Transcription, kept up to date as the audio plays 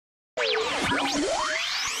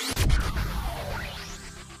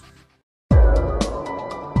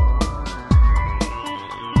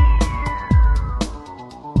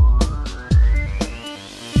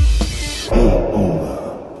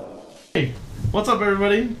What's up,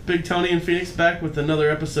 everybody? Big Tony and Phoenix back with another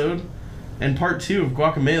episode and part 2 of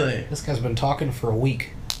Guacamelee. This guy's been talking for a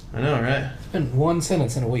week. I know, right? It's been one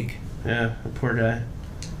sentence in a week. Yeah, the poor guy.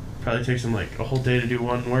 Probably takes him like a whole day to do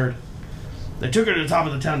one word. They took her to the top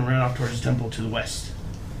of the town and ran off towards the temple to the west.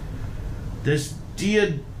 This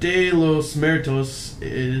Dia de los Muertos,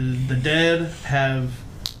 the dead have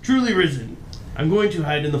truly risen. I'm going to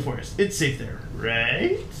hide in the forest. It's safe there,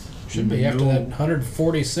 right? Should be after that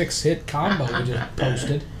 146 hit combo we just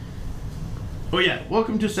posted. Oh yeah,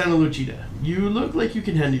 welcome to Santa Luchita. You look like you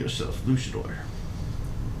can handle yourself, luchador.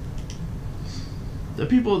 The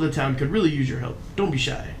people of the town could really use your help. Don't be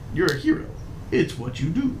shy. You're a hero. It's what you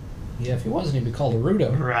do. Yeah, if he wasn't, he'd be called a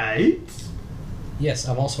Rudo. Right? Yes,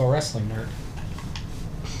 I'm also a wrestling nerd.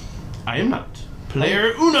 I am not.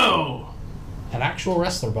 Player Uno! An actual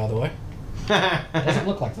wrestler, by the way. Doesn't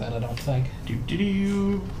look like that, I don't think.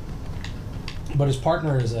 Do-do-do. But his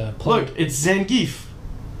partner is a player. Look, it's Zangief.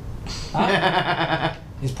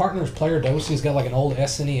 His partner is Player Dos. He's got like an old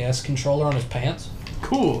SNES controller on his pants.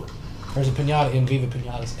 Cool. There's a pinata in Viva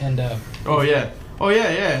Pinatas. And, oh, yeah. Oh,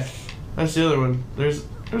 yeah. That's the other one. There's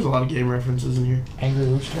a lot of game references in here. Angry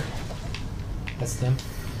Rooster. That's them.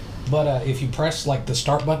 But if you press like the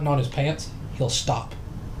start button on his pants, he'll stop.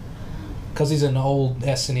 Because he's an old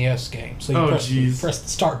SNES game. So you press the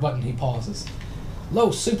start button, he pauses.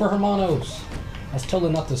 Los Super Hermanos. That's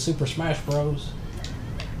totally not the Super Smash Bros.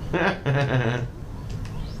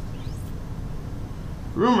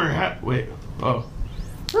 Rumor has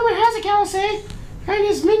it, Galaxy, and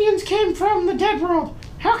his minions came from the dead world.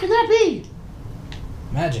 How can that be?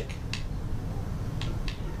 Magic.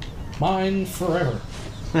 Mine forever.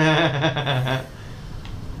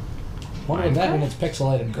 Wonder what that in its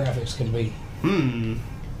pixelated graphics can be.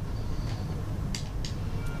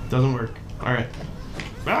 Doesn't work. Alright.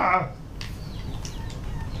 Ah!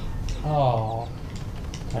 Oh.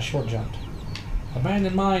 I short jumped.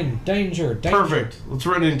 Abandon mine. Danger. Danger. Perfect. Let's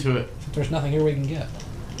run into it. There's nothing here we can get.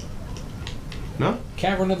 No?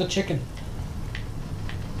 Cavern of the Chicken.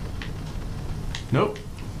 Nope.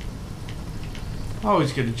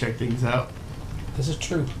 Always good to check things out. This is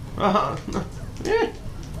true. Yeah.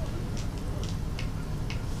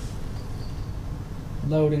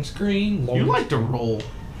 Loading screen. You like to roll.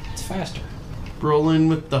 It's faster. Rolling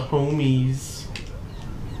with the homies.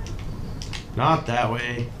 Not that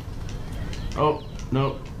way. Oh,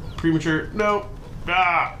 no. Premature. No.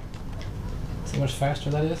 Ah. See how much faster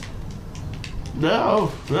that is?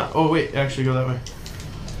 No. Oh, wait. Actually, go that way.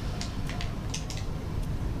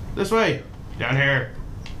 This way. Down here.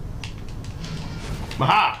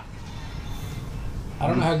 Maha. I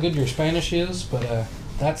don't know how good your Spanish is, but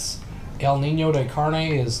that's El Niño de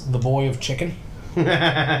Carne is the boy of chicken.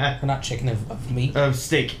 Or not chicken, of meat. Of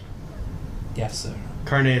steak. Yes, sir.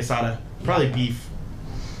 Carne asada. Probably beef.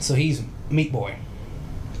 So he's Meat Boy.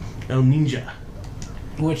 El Ninja.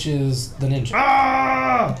 Which is the ninja.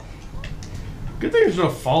 Ah! Good thing there's no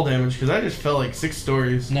fall damage, because I just fell like 6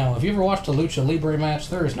 stories. Now, if you ever watched a Lucha Libre match,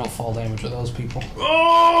 there is no fall damage with those people.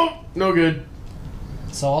 Oh! No good.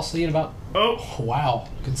 So I'll see you in about... Oh! Wow.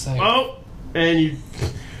 Good save. Oh! And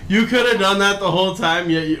you could have done that the whole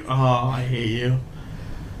time, yet you... Oh, I hate you.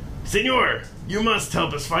 Senor, you must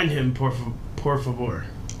help us find him, por favor.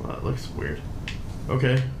 Well, that looks weird.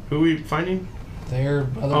 Okay. Who are we finding?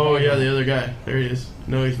 Oh, yeah, the other guy. There he is.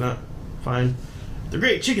 No, he's not. Fine. The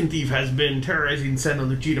great chicken thief has been terrorizing Santa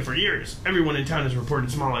Luchita for years. Everyone in town has reported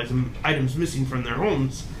small items missing from their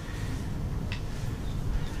homes.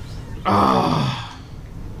 Ah.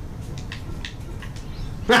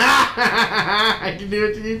 I can do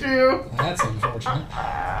it to you too. That's unfortunate.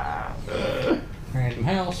 Random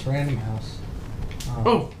house, random house.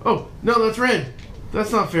 Oh, no, that's red.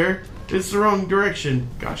 That's not fair. It's the wrong direction.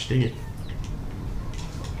 Gosh dang it.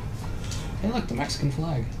 Hey, look, the Mexican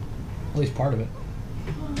flag. At least part of it.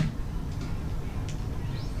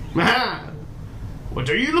 What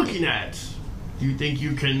are you looking at? Do you think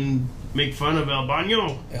you can make fun of El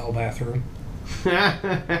Baño? El bathroom.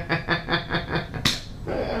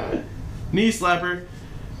 Knee slapper.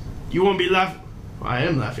 You won't be laughing. I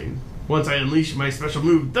am laughing. Once I unleash my special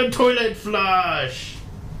move, the toilet flush.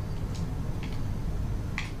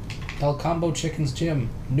 El Combo Chicken's Gym.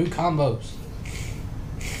 New combos.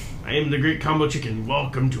 I am the Great Combo Chicken.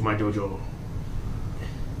 Welcome to my dojo.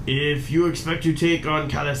 If you expect to take on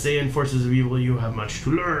Calasean forces of evil, you have much to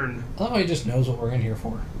learn. I love how he just knows what we're in here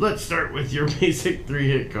for. Let's start with your basic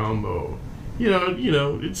 3-hit combo. You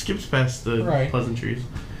know, it skips past the pleasantries.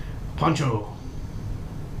 Poncho.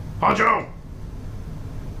 Poncho!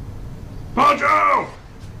 Poncho!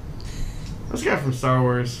 This guy from Star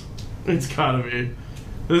Wars. It's gotta be.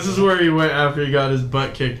 This is where he went after he got his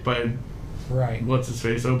butt kicked by... Right. What's his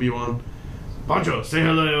face? Obi-Wan. Pancho, say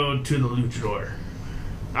hello to the luchador.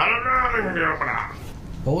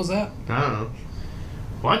 What was that? I don't know.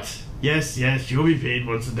 What? Yes, you'll be paid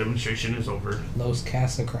once the demonstration is over. Los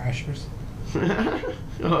Casa Crashers.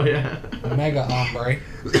 Oh, yeah. Mega Hombre.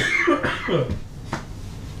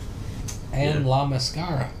 And La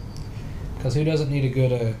Mascara. Because who doesn't need a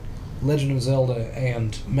good Legend of Zelda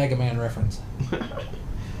and Mega Man reference?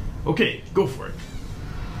 Okay, go for it.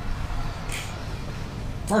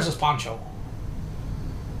 Versus Pancho.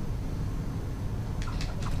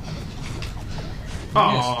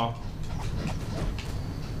 Aww.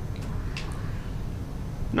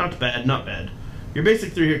 Not bad, not bad. Your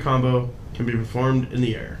basic 3-hit combo can be performed in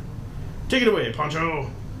the air. Take it away,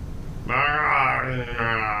 Pancho.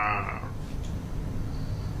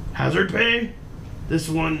 Hazard pay? This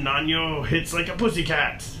one, Nanyo, hits like a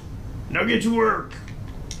pussycat. Now get to work.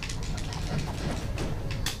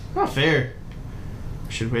 Not fair.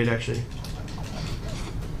 Should wait, actually.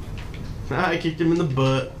 I kicked him in the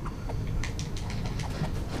butt.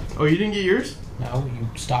 Oh, you didn't get yours? No, you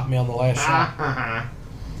stopped me on the last shot.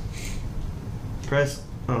 Press.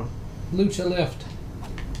 Oh. Lucha lift.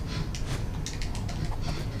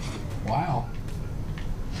 Wow.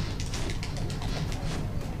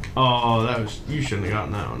 Oh, that was... You shouldn't have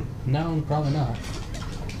gotten that one. No, probably not.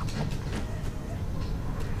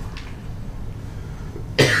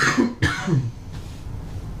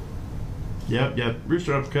 Yep.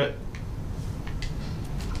 Rooster uppercut.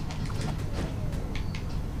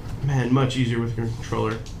 Man, much easier with your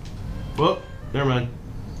controller. Well, never mind.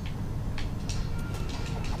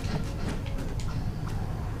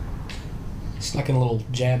 Snuck in a little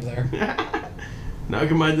jab there. Now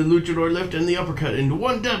combine the luchador lift and the uppercut into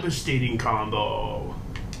one devastating combo.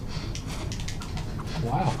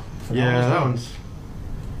 Wow. Yeah, that one's...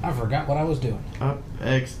 I forgot what I was doing. Up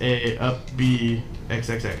X, A, up B, X,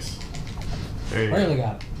 X, X. There you go. Barely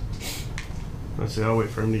got it. Let's see, I'll wait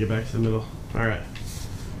for him to get back to the middle. Alright.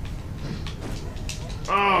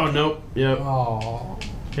 Oh, nope. Yep. Oh.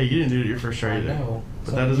 Hey, you didn't do it your first try either. No.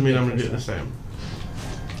 But that doesn't mean I'm going to do it this time.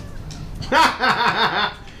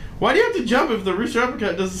 Why do you have to jump if the rooster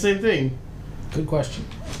uppercut does the same thing? Good question.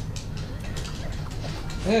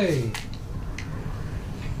 Hey.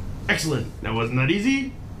 Excellent. Now, wasn't that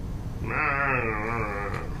easy?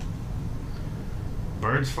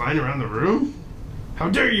 Birds flying around the room? How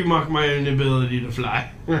dare you mock my inability to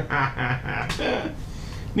fly?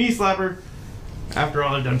 Knee slapper. After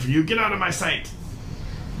all I've done for you, get out of my sight.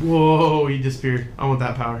 Whoa, he disappeared. I want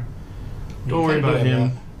that power. Don't worry about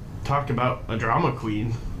him. Talk about a drama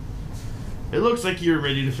queen. It looks like you're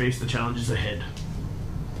ready to face the challenges ahead.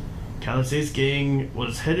 Calice's gang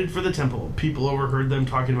was headed for the temple. People overheard them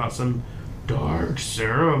talking about some dark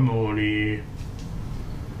ceremony.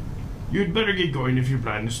 You'd better get going if you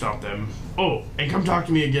plan to stop them. Oh, and come talk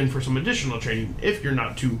to me again for some additional training, if you're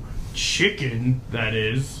not too chicken, that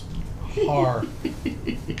is. Hard.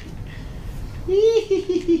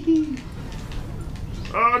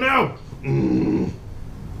 Oh no!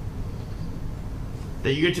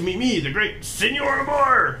 That you get to meet me, the great Senor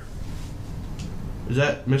Amor! Is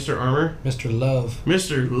that Mr. Armor? Mr. Love.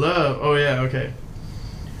 Mr. Love. Oh yeah, okay.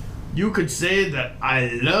 You could say that I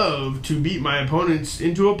love to beat my opponents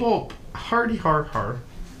into a pulp. Hardy har har.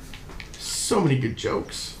 So many good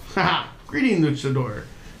jokes. Haha. Greeting, luchador.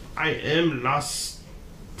 I am Las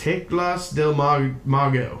Teclas del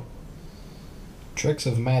Mago. Tricks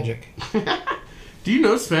of magic. Do you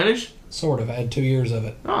know Spanish? Sort of. I had 2 years of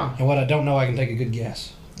it. Ah. And what I don't know, I can take a good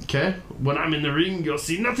guess. Okay. When I'm in the ring, you'll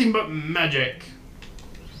see nothing but magic.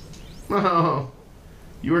 Oh.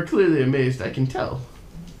 You are clearly amazed, I can tell.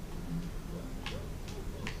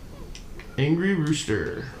 Angry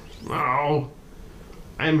Rooster. Oh.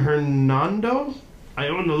 I am Hernando. I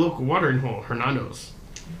own the local watering hole, Hernando's.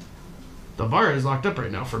 The bar is locked up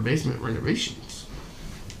right now for basement renovations.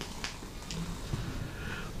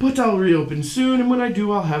 But I'll reopen soon, and when I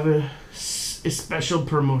do, I'll have a special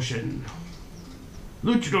promotion.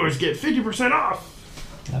 Luchadors get 50%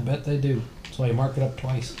 off! I bet they do. That's why you mark it up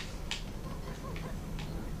twice.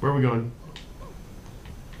 Where are we going?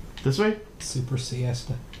 This way? Super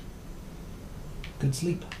siesta. Good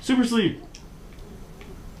sleep. Super sleep.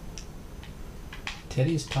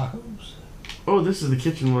 Teddy's Tacos. Oh, this is the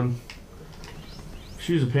kitchen one.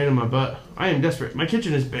 She was a pain in my butt. I am desperate. My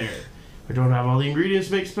kitchen is bare. I don't have all the ingredients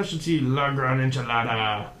to make specialty La Gran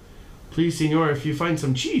Enchilada. Please, senor, if you find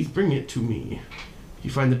some cheese, bring it to me. If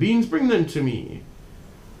you find the beans, bring them to me.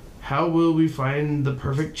 How will we find the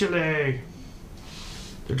perfect chile?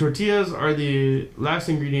 The tortillas are the last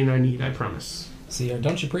ingredient I need, I promise. See,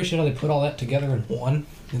 don't you appreciate how they put all that together in one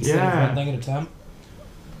instead of one thing at a time?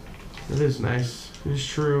 That is nice. It is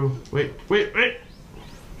true. Wait.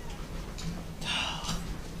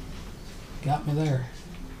 Got me there.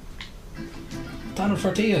 Ton of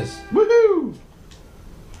tortillas. Woohoo!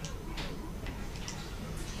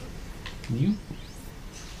 You?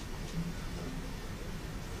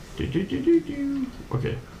 Do.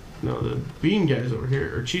 Okay. No, the bean guy's over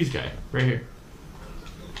here, or cheese guy, right here.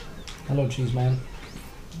 Hello, cheese man.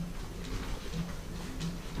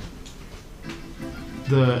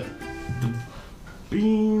 The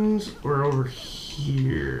beans were over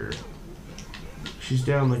here. She's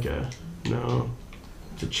down like a... No.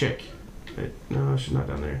 It's a chick. No, she's not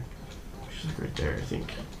down there. She's like right there, I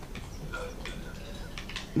think.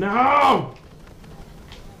 No!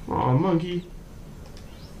 Aw, monkey.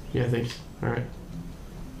 Yeah, thanks. Alright.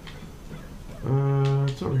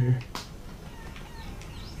 It's over here.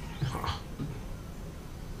 Have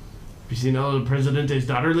you seen El Presidente's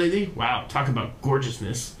daughter lately? Wow, talk about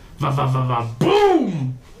gorgeousness.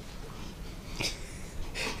 Boom!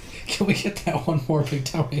 Can we get that one more, Big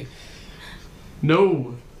Tony?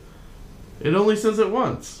 No. It only says it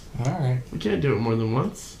once. Alright. We can't do it more than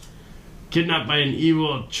once. Kidnapped by an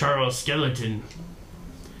evil Charles skeleton.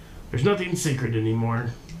 There's nothing sacred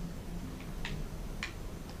anymore.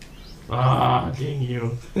 Ah, dang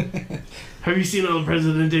you. Have you seen El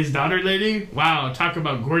Presidente's daughter lady? Wow, talk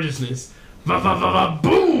about gorgeousness.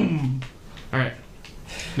 Boom! Alright.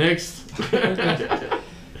 Next.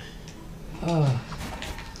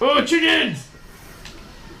 Oh, chickens!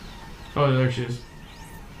 Oh, there she is.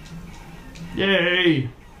 Yay!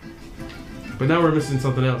 But now we're missing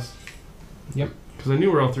something else. Yep. Because I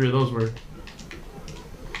knew where all three of those were.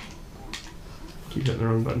 Keep hitting the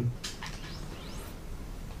wrong button.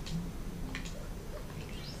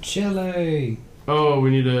 Chile! Oh, we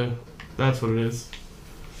need a... That's what it is.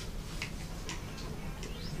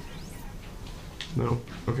 No.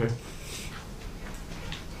 Okay.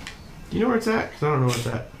 Do you know where it's at? Because I don't know where it's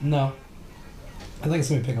at. No. I think it's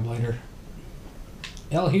going to pick up later.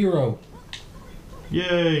 El Hero.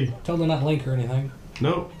 Yay! Tell them not link or anything.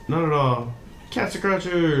 Nope, not at all. Cats and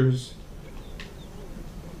crouchers!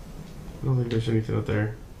 I don't think there's anything up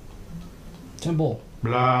there. Temple.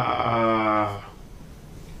 Blah!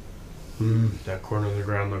 That corner of the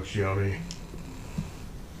ground looks yummy.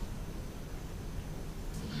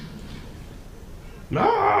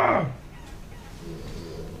 Ah!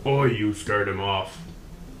 Oh, you scared him off.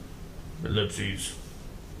 Ellipses.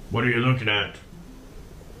 What are you looking at?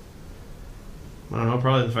 I don't know,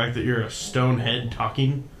 probably the fact that you're a stone head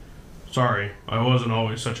talking. Sorry, I wasn't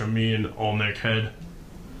always such a mean Olmec head.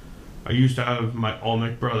 I used to have my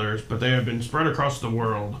Olmec brothers, but they have been spread across the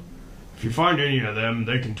world. If you find any of them,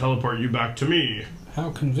 they can teleport you back to me.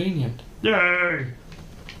 How convenient. Yay!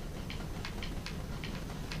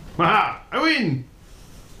 Aha! I win!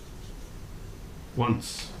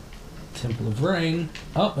 Once. Temple of Rain.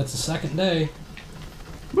 Oh, it's the second day.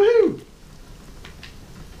 Woohoo!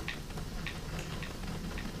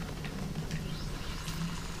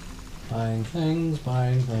 Buying things,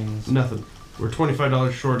 buying things. Nothing. We're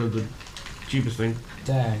 $25 short of the cheapest thing.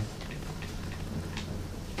 Dang.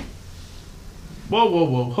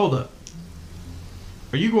 Whoa, hold up.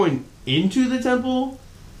 Are you going into the temple?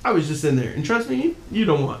 I was just in there, and trust me, you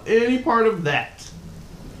don't want any part of that.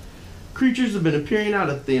 Creatures have been appearing out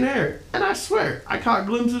of thin air, and I swear, I caught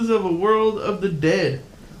glimpses of a world of the dead.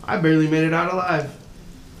 I barely made it out alive.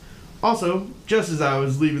 Also, just as I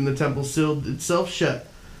was leaving, the temple sealed itself shut,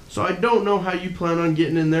 so I don't know how you plan on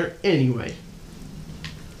getting in there anyway.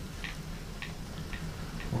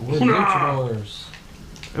 We're luchadors.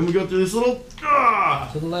 And we go through this little...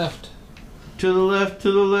 To the left. To the left,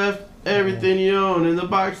 to the left. Everything you own in the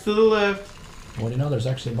box to the left. What do you know? There's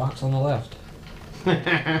actually a box on the left.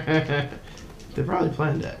 They probably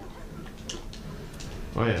planned that.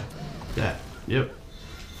 Oh yeah. That. Yep.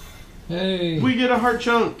 Hey. We get a heart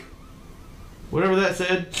chunk. Whatever that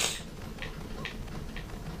said.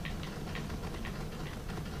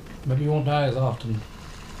 Maybe you won't die as often.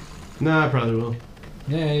 Nah, I probably will.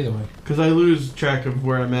 Yeah, either way. Because I lose track of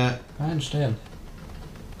where I'm at. I understand.